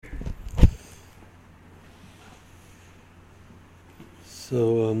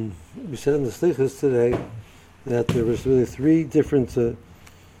We said in the Slichus today that there was really three different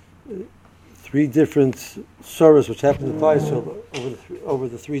surahs which happened in Paisel over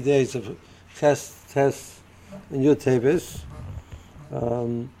the 3 days of Tes, and Yud Tevis.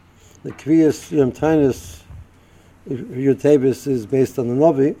 The Kriyas Yom Tainus Yud Tevis is based on the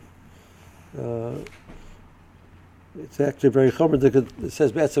Navi. It's actually very chomer. It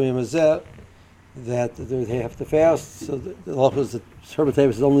says Be'etzem Yom Hazeh that they have to fast. So the halacha is that Shabbat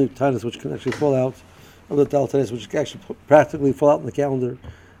Tevis is the only Tainus which can actually fall out of the Tal Tainus, which can actually practically fall out in the calendar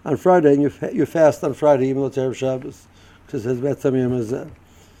on Friday, and you fast on Friday, even though it's Erev Shabbos, because it says Be'etzem Yom Hazeh.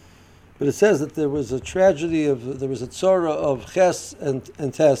 But it says that there was a tragedy there was a tzara of Ches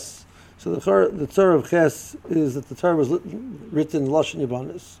and Tes. So the tzara of Ches is that the Torah was written in Lashon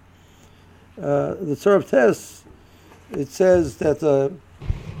Yavanis. The tzara of Tes, it says that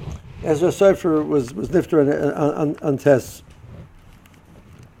Ezra Sofer was nifter on Tes.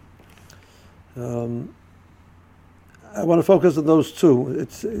 I want to focus on those two.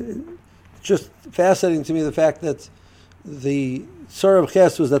 It's just fascinating to me the fact that the tzara of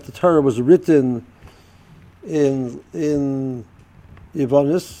Ches was that the Torah was written in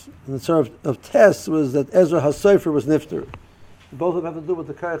Yavanis, and the tzara of Tes was that Ezra HaSofer was nifter. Both of them have to do with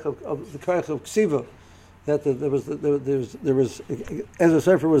the Karech of Ksiva. That there was Ezra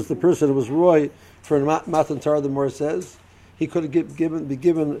Sofer was the person who was roy for Matan Torah. The Mor says he could have be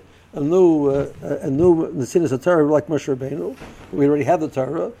given a new Nesinas Torah like Moshe Rabbeinu. We already had the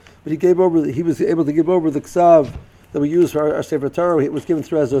Torah, but he was able to give over the Ksav that we use for our Sefer Torah. It was given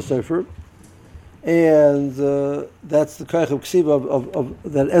through Ezra Sofer, and that's the Karech of Ksiva of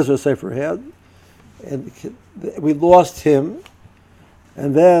that Ezra Sofer had, and we lost him.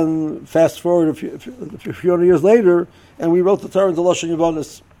 And then fast forward a few hundred years later, and we wrote the Torah into Lashon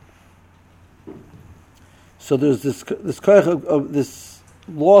Yavanis. So there's this koach of this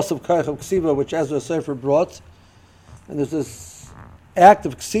loss of koach of ksiva which Ezra Sofer brought, and there's this act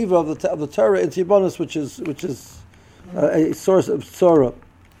of ksiva of the Torah into Yavanis, which is a source of tzara.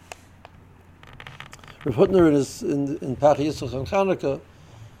 Rav Hutner in Pach Yisroch and Chanukah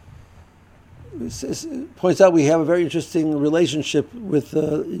points out we have a very interesting relationship with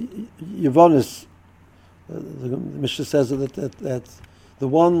Yavanis. The Mishnah says that the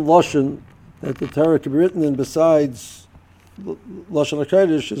one lashon that the Torah can be written in besides lashon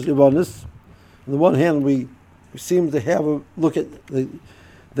hakodesh is Yavanis. On the one hand, we seem to have a look at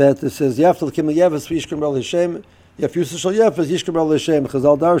that it says Yaftal Kim Yevas Yishkam Bal Hashem Yafus Shal Yefes Yishkam Bal Hashem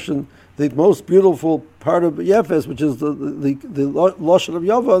Chazal Darshan. The most beautiful part of Yefes, which is the lashon of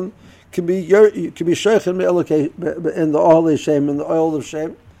Yavan, can be sheikhin in the oil of shame, in the oil of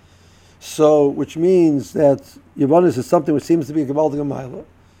shame. So, which means that Yavanis is something which seems to be a Gevaldig Amaila.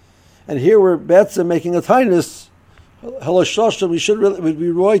 And here we're Betzim making a Tainus. We should would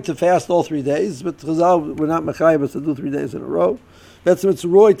be roy to fast all 3 days, but Chazal, we're not Mechayim to do 3 days in a row. Betzim, it's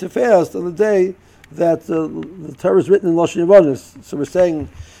roy to fast on the day that the Torah is written in Lashon Yavanis. So we're saying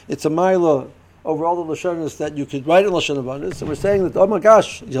it's a Maila over all the Lashonis that you could write in Lashon Yavanis, and we're saying that, oh my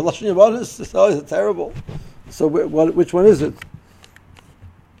gosh, your Lashon Yavanis is terrible. So which one is it?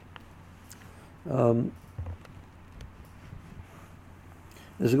 There's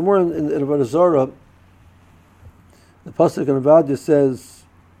a Gemara in Avodah Zarah. The pasuk in Avadia says,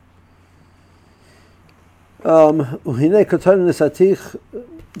 "Uhinei katan nesatich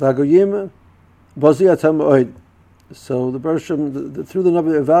b'hagoyim bazi atam oid." So the Bershom, through the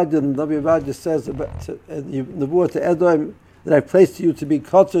Navi Avadia says in Nebuah to Edom that I placed you to be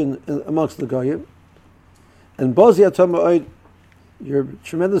cotton amongst the Goyim. And Bozi Atom Oid, you're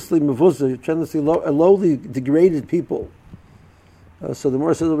tremendously mavuzah, you're tremendously lowly, degraded people. So the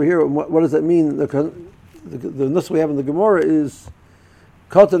Gemara says over here, what does that mean? The nus we have in the Gemara is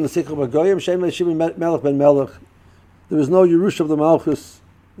cotton the Sikhah Goyim Shem Shimon Melech ben Melech. There was no Yerush of the Malchus.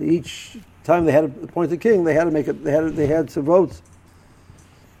 Each time they had to appoint a king, they had to make it. They had to vote.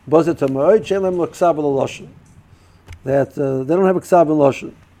 That they don't have a ksav in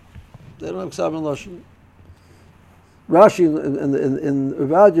lashon. They don't have ksav in lashon. Rashi in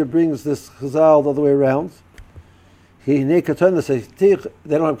Uvadia brings this chazal the other way around. They don't have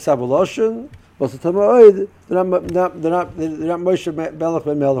ksav in lashon. They're not Moshe Melech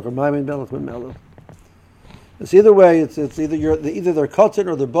ben Melech or Maimin Melech ben Melech. It's either way. It's either they're cotton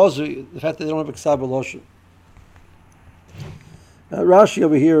or they're bozu. The fact that they don't have a ksav b'loshen. Rashi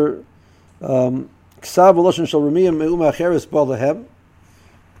over here, ksav b'loshen shel remiyim me'uma acheres b'alahem.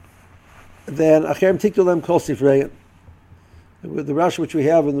 Then acherem tiktu lem kol sifreim. The Rashi which we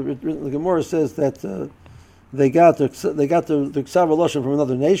have in the Gemara says that they got their Ksava Lashon from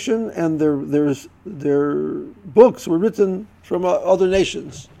another nation, and their books were written from other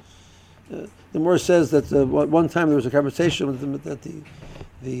nations. The Gemara says that one time there was a conversation with them that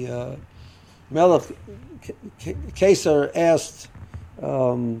the Melech Kesar asked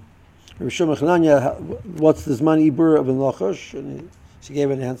Rishon Hananya, "What's this man Ibur of Nachash?" And she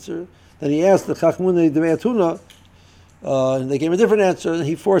gave an answer. Then he asked the Chachmunei Devei Atuna, and they gave a different answer, and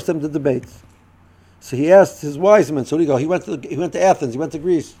he forced them to debate. So he asked his wise men. So where did he go? He went to Athens. He went to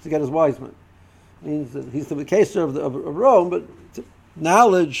Greece to get his wise men. It means that he's the Kesar of Rome, but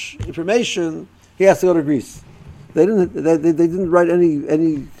knowledge, information, he has to go to Greece. They didn't write any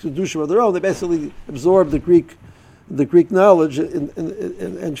Kedushim of their own. They basically absorbed the Greek knowledge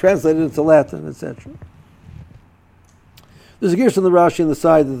and translated it into Latin, etc. There's a gears on the Rashi on the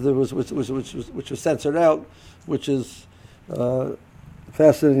side that there was which was censored out, which is a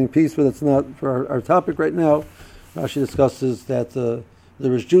fascinating piece, but it's not for our topic right now. Rashi discusses that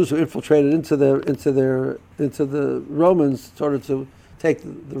there was Jews who infiltrated into the Romans in order to take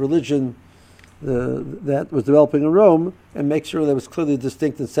the religion that was developing in Rome and make sure that it was clearly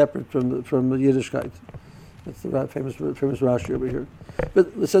distinct and separate from Yiddishkeit. That's the famous Rashi over here. But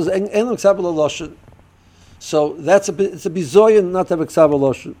it says En Ksava Lashon. So it's a bizoyan not to have a Ksava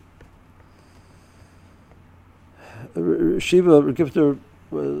Lashon. Shiva Gifter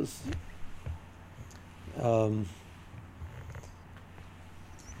was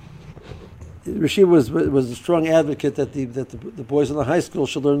Rashiva was a strong advocate that the boys in the high school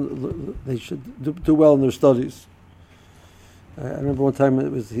should learn. They should do well in their studies. I remember one time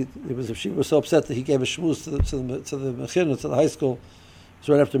Rashiva was so upset that he gave a shmuz to the mechina, to the high school. It was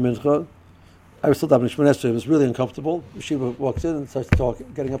right after mincha. I was still davening Shemona Esrei. It was really uncomfortable. Rashiva walks in and starts to talk,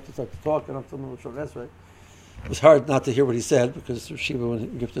 getting up to start to talk, and I'm still in Shemona Esrei. It was hard not to hear what he said because Rashiva,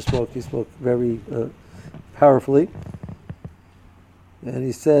 when Gifter spoke, he spoke very powerfully, and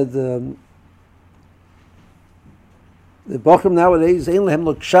he said. The Bochum nowadays, they don't know how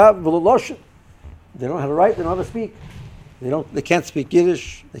to write, they don't know how to speak. They can't speak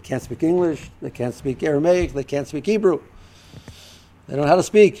Yiddish, they can't speak English, they can't speak Aramaic, they can't speak Hebrew. They don't know how to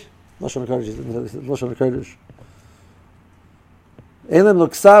speak. Lashon HaKodesh.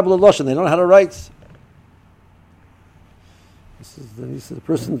 They don't know how to write. He says the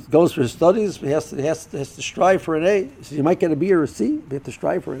person goes for his studies, he has to strive for an A. He says you might get a B or a C, but you have to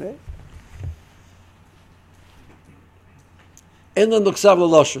strive for an A. And then the Ksava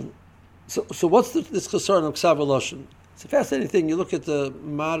Lashon. So what's this Chasar on Ksava Lashon? It's a fascinating thing. You look at the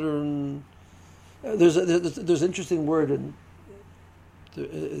modern. There's an interesting word in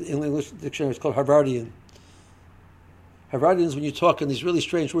English dictionary. It's called Harvardian. Harvardian is when you talk in these really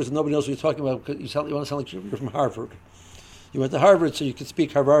strange words and nobody knows what you're talking about because you want to sound like you're from Harvard. You went to Harvard so you could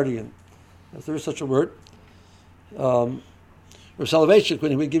speak Harvardian. There is such a word. Rav Soloveitchik,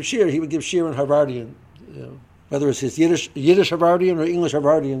 when he would give shir in Harvardian. Whether it's his Yiddish Harvardian or English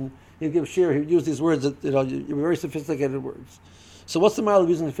Harvardian, he'd give shir. He would use these words that very sophisticated words. So what's the mile of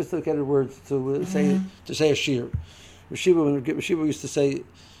using sophisticated words to say a shir? Rashiva used to say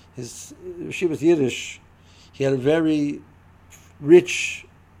Rashiva's Yiddish. He had a very rich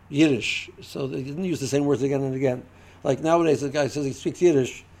Yiddish, so they didn't use the same words again and again. Like nowadays, the guy says he speaks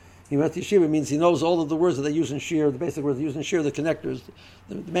Yiddish. He went to yeshiva, means he knows all of the words that they use in shir, the basic words they use in shir, the connectors.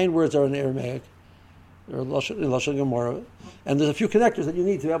 The main words are in Aramaic. Or Lashon Gemara, and there's a few connectors that you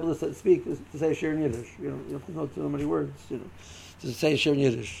need to be able to speak to say shir in Yiddish. You have to know so many words, to say shir in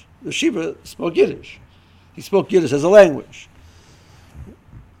Yiddish. The Shiva spoke Yiddish. He spoke Yiddish as a language.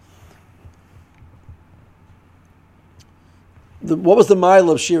 What was the mile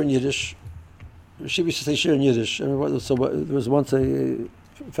of shir in Yiddish? Shiva used to say shir in Yiddish. There was once a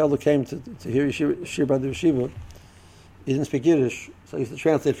fellow came to hear shir by the yeshiva. He didn't speak Yiddish, so I used to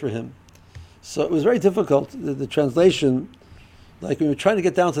translate for him. So it was very difficult, the translation, like when we were trying to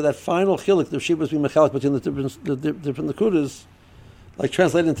get down to that final chilik, the Shiva was being mechalik between the different nakudas, like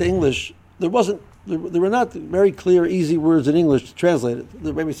translated into English, there were not very clear, easy words in English to translate it.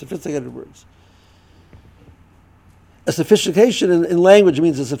 There were maybe sophisticated words. A sophistication in language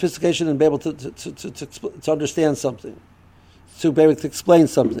means a sophistication in being able to understand something, to be able to explain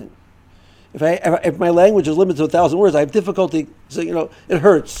something. If my language is limited to 1,000 words, I have difficulty saying, it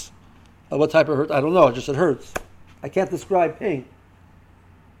hurts. What type of hurt? I don't know. It hurts. I can't describe pain.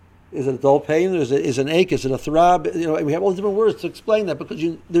 Is it a dull pain? Is it an ache? Is it a throb? We have all different words to explain that because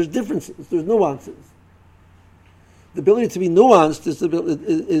there's differences. There's nuances. The ability to be nuanced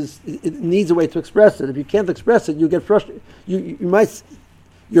it needs a way to express it. If you can't express it, you get frustrated.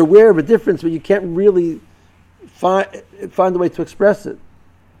 You're aware of a difference, but you can't really find a way to express it.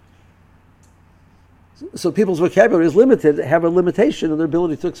 So people's vocabulary is limited, have a limitation in their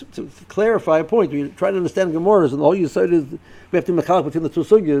ability to clarify a point. You try to understand Gemaras, and all you said is we have to mechalik between the two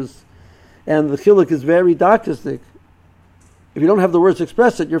sugyas, and the chiluk is very doctistic. If you don't have the words to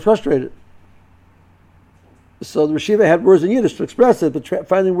express it, you're frustrated. So the Rishiva had words in Yiddish to express it, but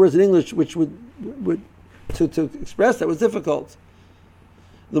finding words in English which would to express that was difficult.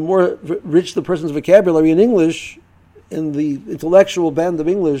 The more rich the person's vocabulary in English, in the intellectual band of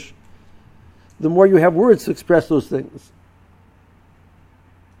English, the more you have words to express those things.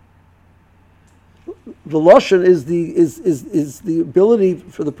 The lashon is the ability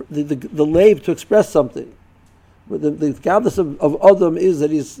for the lave to express something. The godless of Adam is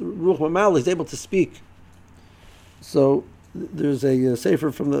that he's Ruach Mamal, he's able to speak. So there's a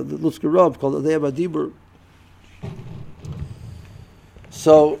sefer from the Lutzker Rav called Adei Badibur.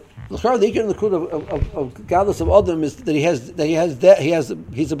 So the Ikar and the Kud of godless of Adam is that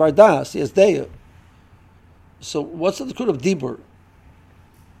he's a bardas, he has deya. So what's the Kud of Dibur?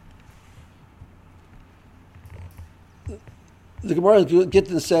 The Gemara in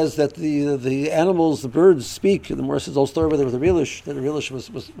Gittin says that the animals, the birds speak. The Gemara says the whole story where there was a Reilish, that the Reilish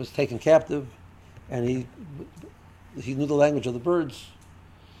was taken captive, and he knew the language of the birds.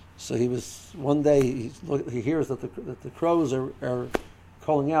 So he was one day he hears that the crows are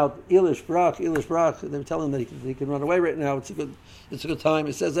calling out Elish Brak, Elish Brak. They're telling him that he can run away right now. It's a good time.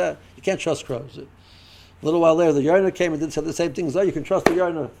 He says that you can't trust crows. A little while later, the Yarna came and said the same thing. You can trust the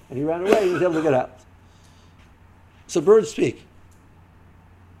Yarna, and he ran away. And he was able to get out. So birds speak.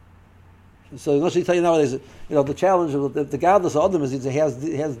 So let's tell you nowadays, the challenge of the godless Adam is he has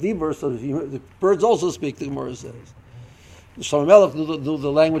dibur, so the birds also speak. The Gemara says. The Shlomo Melech do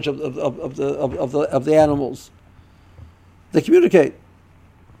the language of the animals. They communicate.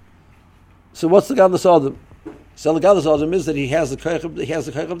 So what's the godless Adam? So the godless Adam is that he has the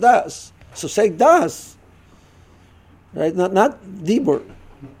koyach of das. So say das, right? Not dibur.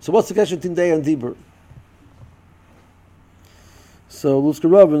 So what's the connection between day and dibur? So Lutzker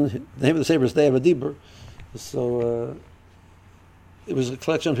Rav, the name of the sefer is Day of a Dibur. So it was a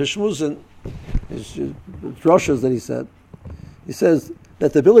collection of his shmuzin, his drushes that he said. He says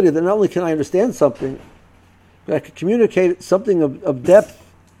that the ability that not only can I understand something, but I can communicate something of depth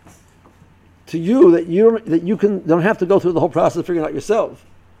to you that you don't have to go through the whole process of figuring out yourself.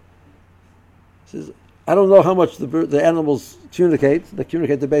 He says, I don't know how much the animals communicate. They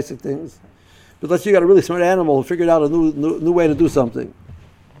communicate the basic things. But let's say you got a really smart animal who figured out a new way to do something.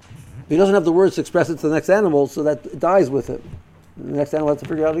 He doesn't have the words to express it to the next animal, so that it dies with it. And the next animal has to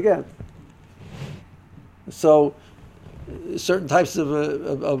figure it out again. So certain types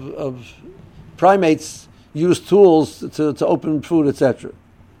of primates use tools to open food, etc.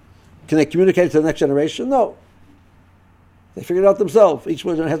 Can they communicate it to the next generation? No. They figure it out themselves. Each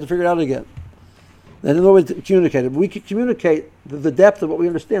one has to figure it out again. They don't know way to communicate it. But we can communicate the depth of what we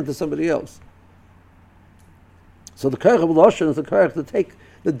understand to somebody else. So the koyach of lashon is the koyach to take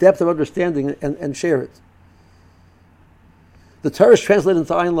the depth of understanding and share it. The Torah is translated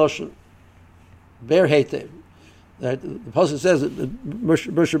into ayin lashon, ber heitev. The pasuk says that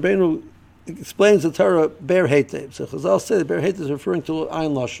Moshe Rabbeinu explains the Torah ber heitev. So Chazal say that ber heitev is referring to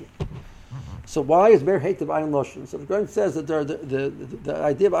ayin lashon. So why is ber heitev ayin lashon? So the Gemara says that the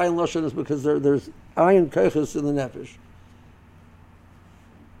idea of ayin lashon is because there's ayin koyches in the nefesh.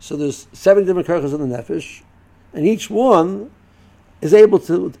 So there's 7 different koyches in the nefesh. And each one is able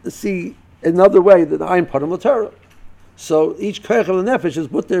to see another way than ayin param l'Torah. So each koyach of the nefesh is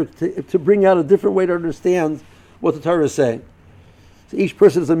put there to bring out a different way to understand what the Torah is saying. So each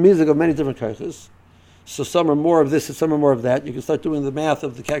person is a mizig of many different koyachs. So some are more of this and some are more of that. You can start doing the math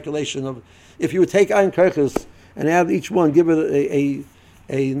of the calculation of if you would take ayin koyachs and add each one, give it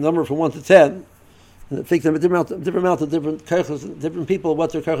a number from 1 to 10, and think them a different amount of different koyachs, different people,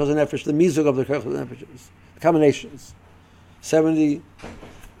 what their koyachs and nefesh, the mizig of their koyachs and nefesh, combinations. 70.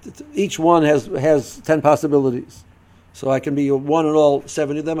 Each one has 10 possibilities. So I can be a 1 in all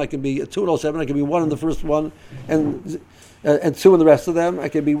 70 of them. I can be a 2 in all 7. I can be 1 in the first one, and 2 in the rest of them. I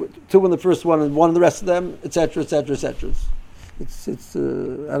can be 2 in the first one and 1 in the rest of them, etc., etc., etc. It's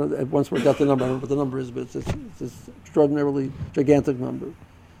I once worked out the number. I don't know what the number is, but it's an extraordinarily gigantic number.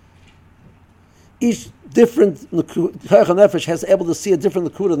 Each different koyach nefesh has able to see a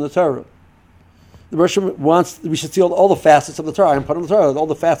different nakuda in the Torah. The Roshim wants we should see all the facets of the Torah. I'm part of the Torah, all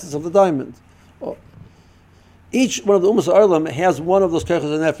the facets of the diamond. Each one of the Ummos Ha'olam has one of those koyachos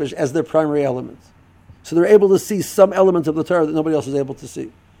nefesh as their primary element. So they're able to see some element of the Torah that nobody else is able to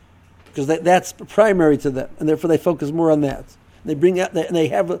see. Because that's primary to them, and therefore they focus more on that. They bring out, and they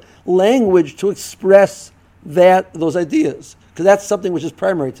have a language to express those ideas, because that's something which is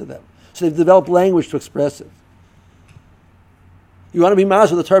primary to them. So they've developed language to express it. You want to be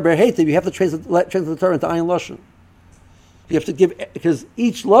Maz with the Torah Berheitev, you have to translate the Torah into Ayin Lashon. You have to give, because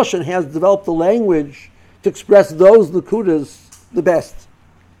each Lashon has developed the language to express those Nakudas the best.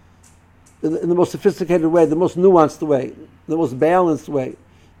 In the most sophisticated way, the most nuanced way, the most balanced way,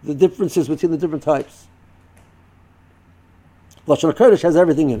 the differences between the different types. Lashon HaKodesh has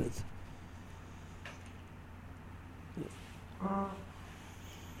everything in it.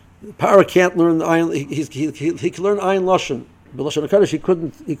 The Parah can't learn the Ayin, he can learn Ayin Lashon, but Lashon HaKodesh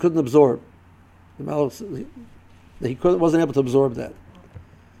he couldn't absorb. He wasn't able to absorb that.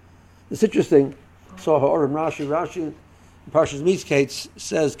 It's interesting. So Rashi in Parshas Miketz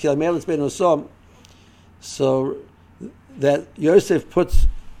says Ki Amelitz Ben Osam, so that Yosef puts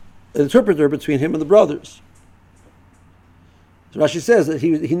an interpreter between him and the brothers. So Rashi says that he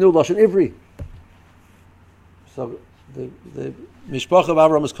knew Lashon Ivri. So the Mishpach of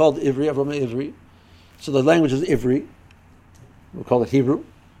Avram is called Ivri. So the language is Ivri. We'll call it Hebrew,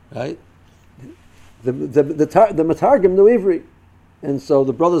 right? The Matargim knew Ivri, and so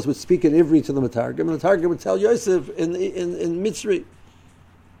the brothers would speak in Ivri to the Matargim, and the Matargim would tell Yosef in Mitzri.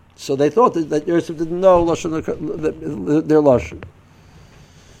 So they thought that Yosef didn't know Lashon, their Lashon.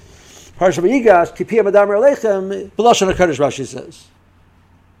 Parsha V'yigash, Kipiyam Adam Aleichem, B'Lashon HaKodesh, Rashi says.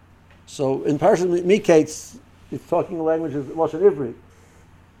 So in Parsha Miketz, he's talking the language of Lashon Ivri.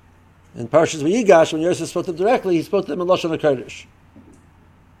 In Parshas V'yigash, when Yosef spoke to them directly, he spoke to them in Lashon HaKodesh.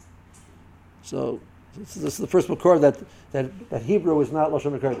 So this is the first makor that Hebrew is not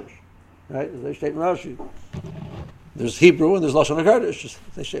Lashon HaKodesh, right? They state in Rashi. There's Hebrew and there's Lashon HaKodesh.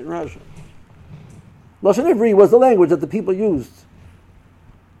 They state in Rashi. Lashon Ivri was the language that the people used.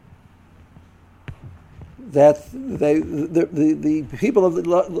 That the people of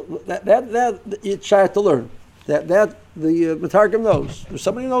that it's shy to learn. That the Matargim knows. If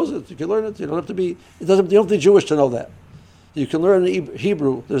somebody knows it, you can learn it. You don't have to be. You don't have to be Jewish to know that. You can learn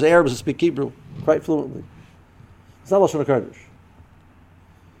Hebrew. There's Arabs that speak Hebrew quite fluently. It's not Lashon HaKodesh.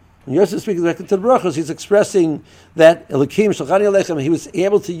 When Yosef speaks directly to the brachos, he's expressing that Elokim Shalchani Aleichem. He was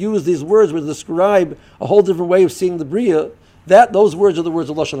able to use these words which describe a whole different way of seeing the Bria. Those words are the words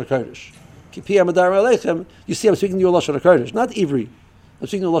of Lashon HaKodesh. Kipi Amadar Aleichem. You see, I'm speaking to you Lashon HaKodesh, not Ivri. I'm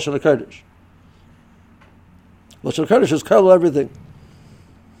speaking to Lashon HaKodesh. Lashon HaKodesh is Kol everything.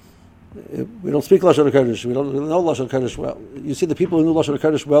 We don't speak Lashon HaKodesh. We don't know Lashon HaKodesh well. You see the people who knew Lashon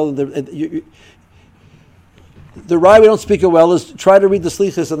HaKodesh well, the Rai we don't speak it well is try to read the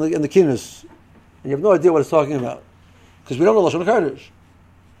Slichas and the Kinus. And you have no idea what it's talking about. Because we don't know Lashon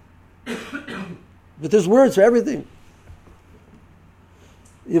HaKodesh. But there's words for everything.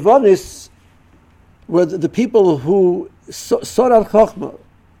 Yevonis were the people who sought out Chochmah.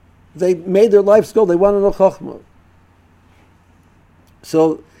 They made their life's goal. They want to know Chochmah.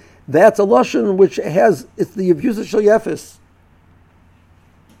 So that's a lashon which it's the abuse of Shal Yefes.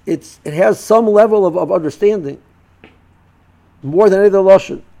 It has some level of understanding, more than any other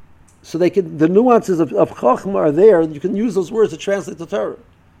lashon. So the nuances of Chochmah are there. You can use those words to translate the Torah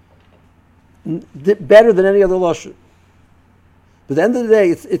better than any other lashon. But at the end of the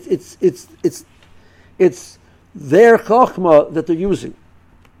day, it's their Chochmah that they're using.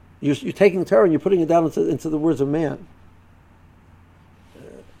 You're taking Torah and you're putting it down into the words of man.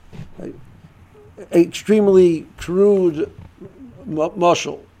 Extremely crude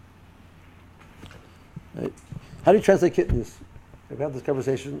mashal. Right? How do you translate kittens? I've had this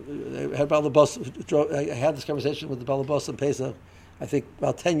conversation. I had this conversation with the Balabas and Pesach, I think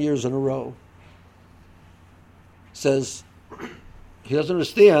about 10 years in a row. Says he doesn't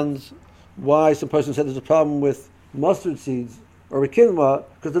understand why some person said there's a problem with mustard seeds or quinoa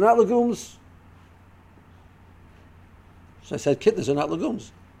because they're not legumes. So I said, kittens are not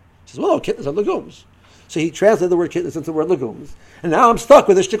legumes. He says, well, no, kittens are legumes. So he translated the word kittens into the word legumes. And now I'm stuck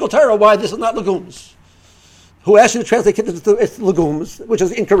with this shtickle Torah, why this is not legumes. Who asked you to translate kittens into legumes, which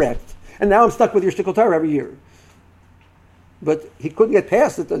is incorrect. And now I'm stuck with your shtickle Torah every year. But he couldn't get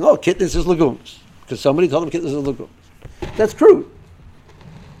past it. No, kittens is legumes. Because somebody told him kittens is legumes. That's true.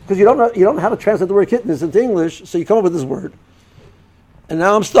 Because you don't know how to translate the word kittens into English, so you come up with this word. And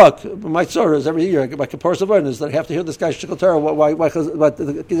now I'm stuck. My tzara is every year, my kapar is that I have to hear this guy's shtickle Torah. Why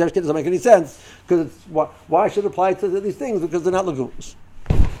the kittens doesn't make any sense. Because why should it apply to these things? Because they're not legumes.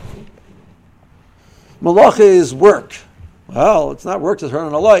 Malacha is work. Well, it's not work to turn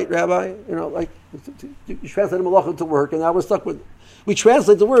on a light, Rabbi. You translate malacha to work, and now we're stuck with. We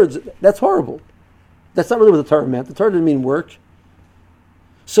translate the words. That's horrible. That's not really what the Torah meant. The Torah didn't mean work.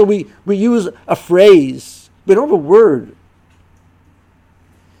 So we use a phrase. We don't have a word.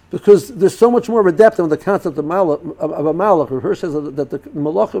 Because there's so much more of a depth in the concept of a malach. Hirsch says that the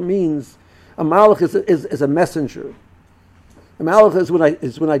malacha means a malach is a messenger. A malach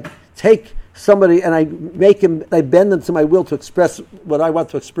is when I take somebody and I bend them to my will to express what I want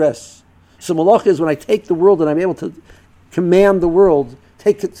to express. So malacha is when I take the world and I'm able to command the world,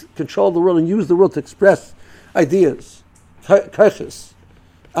 take control of the world, and use the world to express ideas. Kaiches.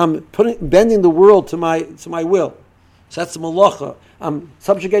 I'm bending the world to my will. So that's the malacha. I'm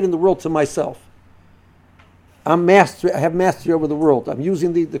subjugating the world to myself. I have mastery over the world. I'm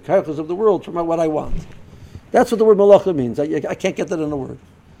using the characters of the world for what I want. That's what the word malacha means. I can't get that in a word.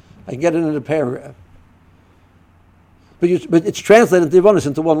 I can get it in a paragraph. But it's translated in Tivonis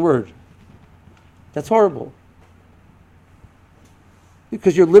into one word. That's horrible.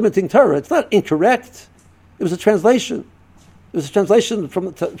 Because you're limiting Torah. It's not incorrect. It was a translation. It was a translation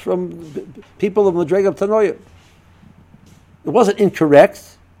from people of Madrega of Tanoia. It wasn't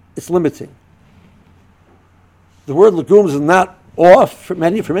incorrect. It's limiting. The word legumes is not off for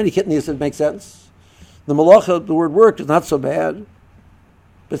many kidneys. It makes sense. The malacha, the word work, is not so bad,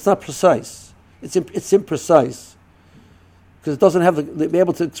 but it's not precise. It's imprecise because it doesn't have be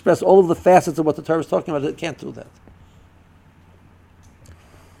able to express all of the facets of what the Torah is talking about. It can't do that.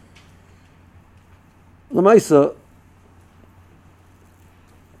 L'maisa,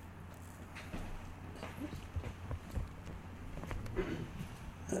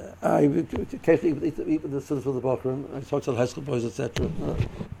 I occasionally eat the students of the Bachram. I talk to the high school boys, etc.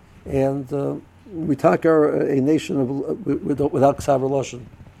 And we talk a nation without Ksav Lashon.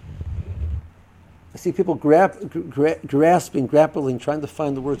 I see people grasping, grappling, trying to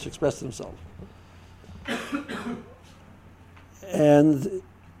find the words to express themselves. And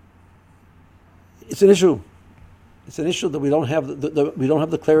it's an issue. It's an issue that we don't have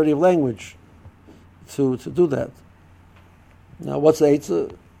the clarity of language to do that. Now, what's the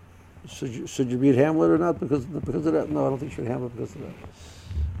eitzah? Should you read Hamlet or not because of that? No, I don't think you should read Hamlet because of that.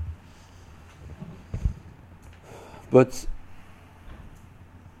 But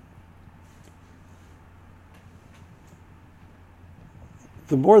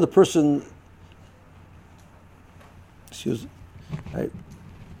the more the person, I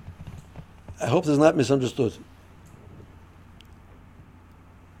hope this is not misunderstood.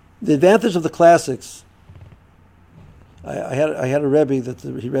 The advantage of the classics. I had a Rebbe that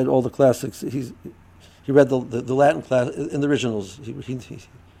he read all the classics. He read the Latin class in the originals.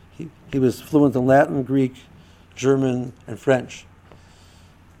 He was fluent in Latin, Greek, German, and French.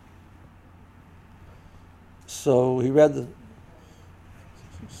 So he read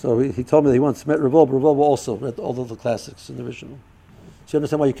he told me that he once met Rav Wolbe. Rav Wolbe also read all of the classics in the original. So you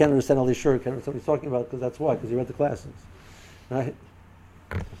understand why you can't understand all these shur, can't understand what he's talking about, because that's why, because he read the classics. Right?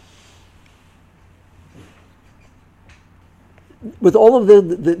 With all of the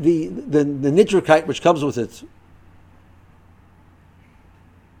nitrikite which comes with it,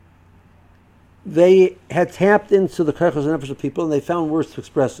 they had tapped into the karchos and nefesh of people, and they found words to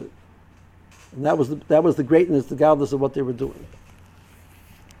express it. And that was the greatness, the godless of what they were doing.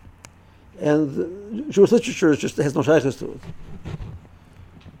 And Jewish literature has no shaykhs to it.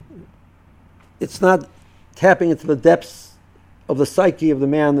 It's not tapping into the depths of the psyche of the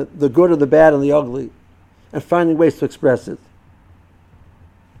man, the good or the bad and the ugly, and finding ways to express it,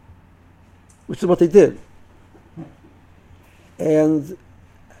 which is what they did. And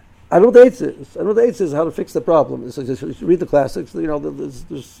I know the eitzah. I know the eitzah is how to fix the problem. It's like, you read the classics. You know,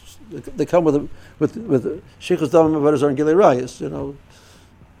 they come with sheikhus damim avadas and gilei rayos. You know,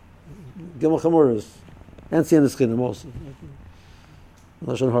 gimel chamuras, and siyan eschinim also.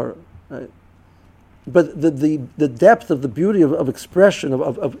 Lashon hara, right? But the depth of the beauty of expression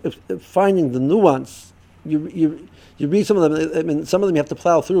of finding the nuance. You read some of them. I mean, some of them you have to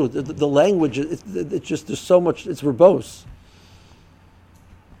plow through. The language, it's just there's so much. It's verbose.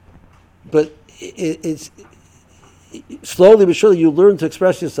 But it's slowly but surely you learn to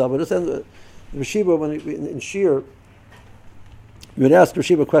express yourself. And the Rashiba, in Shir, you would ask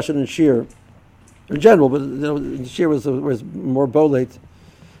Rashiba a question in Shir, in general, but in Shir was more bolate.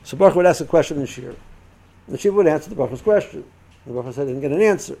 So Baruch would ask a question in Shir. The Rashiba would answer the Baruch's question. The Baruch said, didn't get an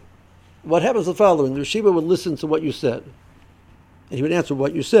answer. What happens is the following: the Rashiba would listen to what you said, and he would answer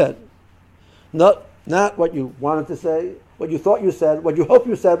what you said, not what you wanted to say, what you thought you said, what you hoped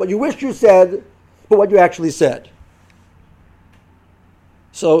you said, what you wished you said, but what you actually said.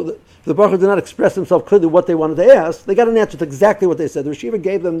 So the Baruch did not express himself clearly what they wanted to ask. They got an answer to exactly what they said. The Rashiva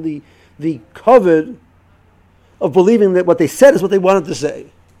gave them the covet of believing that what they said is what they wanted to say.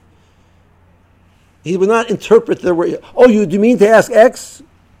 He would not interpret their word. Oh, do you mean to ask X?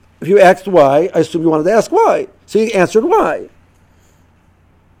 If you asked Y, I assume you wanted to ask Y. So he answered Y.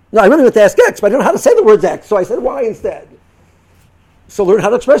 No, I really meant to ask X, but I don't know how to say the words X, so I said Y instead. So learn how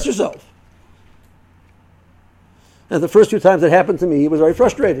to express yourself. And the first few times it happened to me, it was very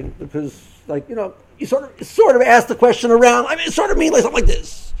frustrating because, you sort of ask the question around. I mean, it sort of means like something like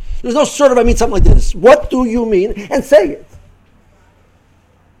this. There's no sort of, I mean something like this. What do you mean? And say it.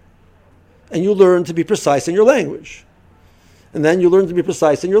 And you learn to be precise in your language. And then you learn to be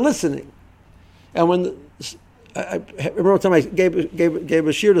precise in your listening. And I remember one time I gave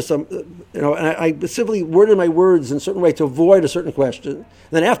a shir to some, and I simply worded my words in a certain way to avoid a certain question. And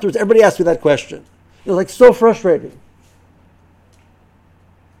then afterwards, everybody asked me that question. It was like so frustrating.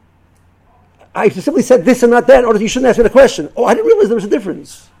 I simply said this and not that, or you shouldn't ask me the question. Oh, I didn't realize there was a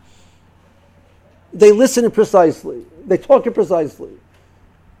difference. They listen precisely. They talk precisely.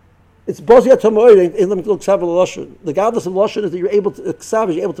 It's bozia tomoid in the lashon. The godless of lashon is that you're able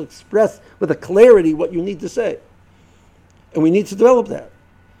to express with a clarity what you need to say, and we need to develop that.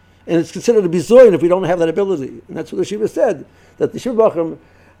 And it's considered a bizoyin if we don't have that ability. And that's what the Shiva said, that the Shiva Bachim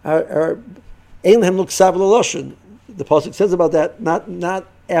are ein lehem l'ksav l'lashon. The pasuk says about that, not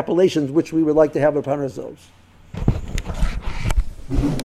appellations which we would like to have upon ourselves.